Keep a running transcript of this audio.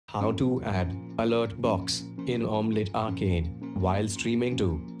How to add alert box in Omlet Arcade while streaming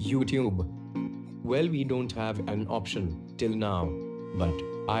to YouTube. Well, we don't have an option till now, but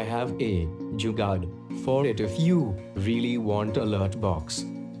I have a jugaad for it if you really want alert box.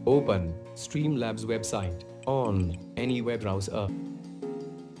 Open Streamlabs website on any web browser.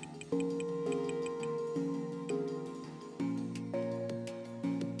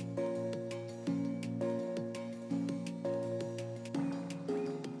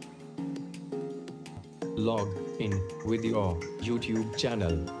 Log in with your YouTube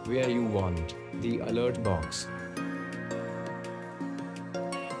channel where you want the alert box.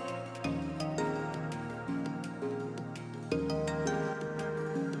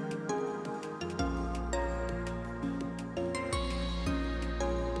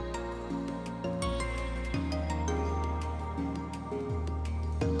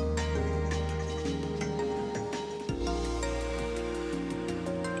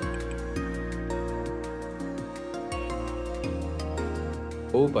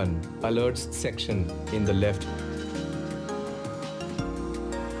 Open Alerts section in the left.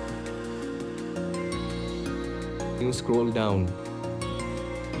 You scroll down.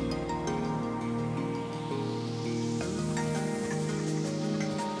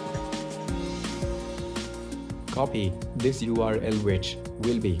 Copy this URL which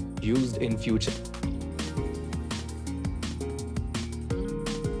will be used in future.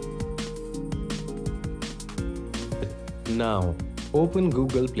 Now, open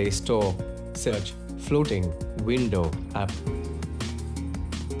Google Play Store, search Floating Window app.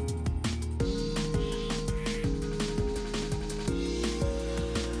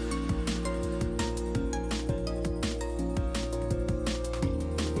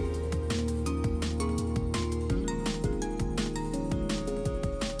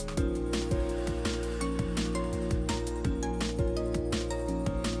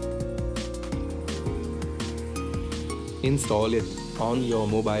 Install it on your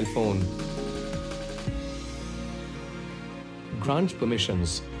mobile phone. Grant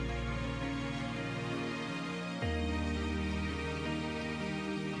permissions.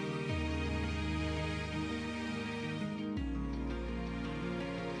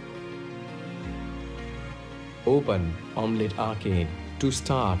 Open Omlet Arcade to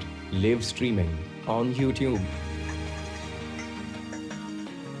start live streaming on YouTube.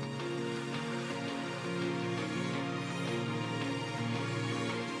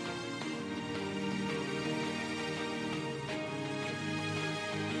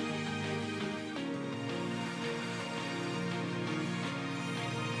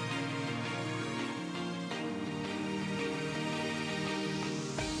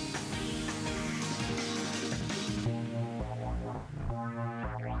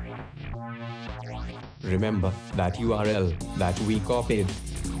 Remember that URL that we copied.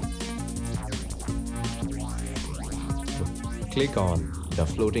 Click on the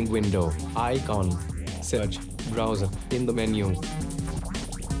floating window icon. Search Browser in the menu.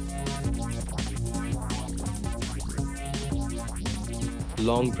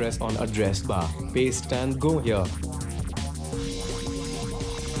 Long press on address bar, paste and go here.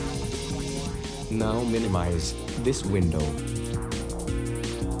 Now minimize this window.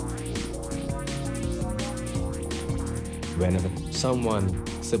 Whenever someone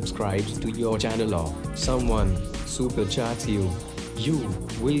subscribes to your channel or someone super chats you, you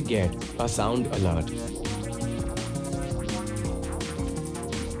will get a sound alert.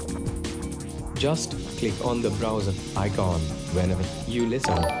 Just click on the browser icon. Whenever you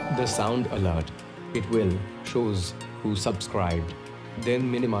listen the sound alert, it will shows who subscribed. Then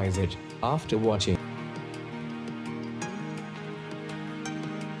minimize it after watching.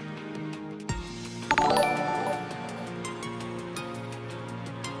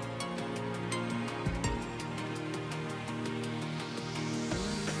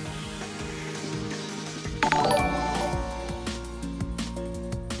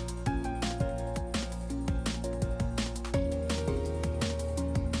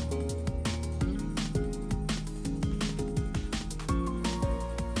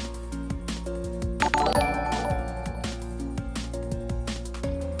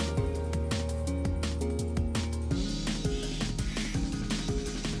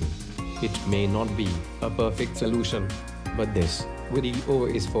 It may not be a perfect solution, but this video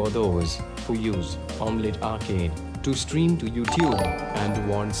is for those who use Omlet Arcade to stream to YouTube and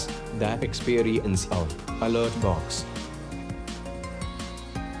wants that experience of alert box.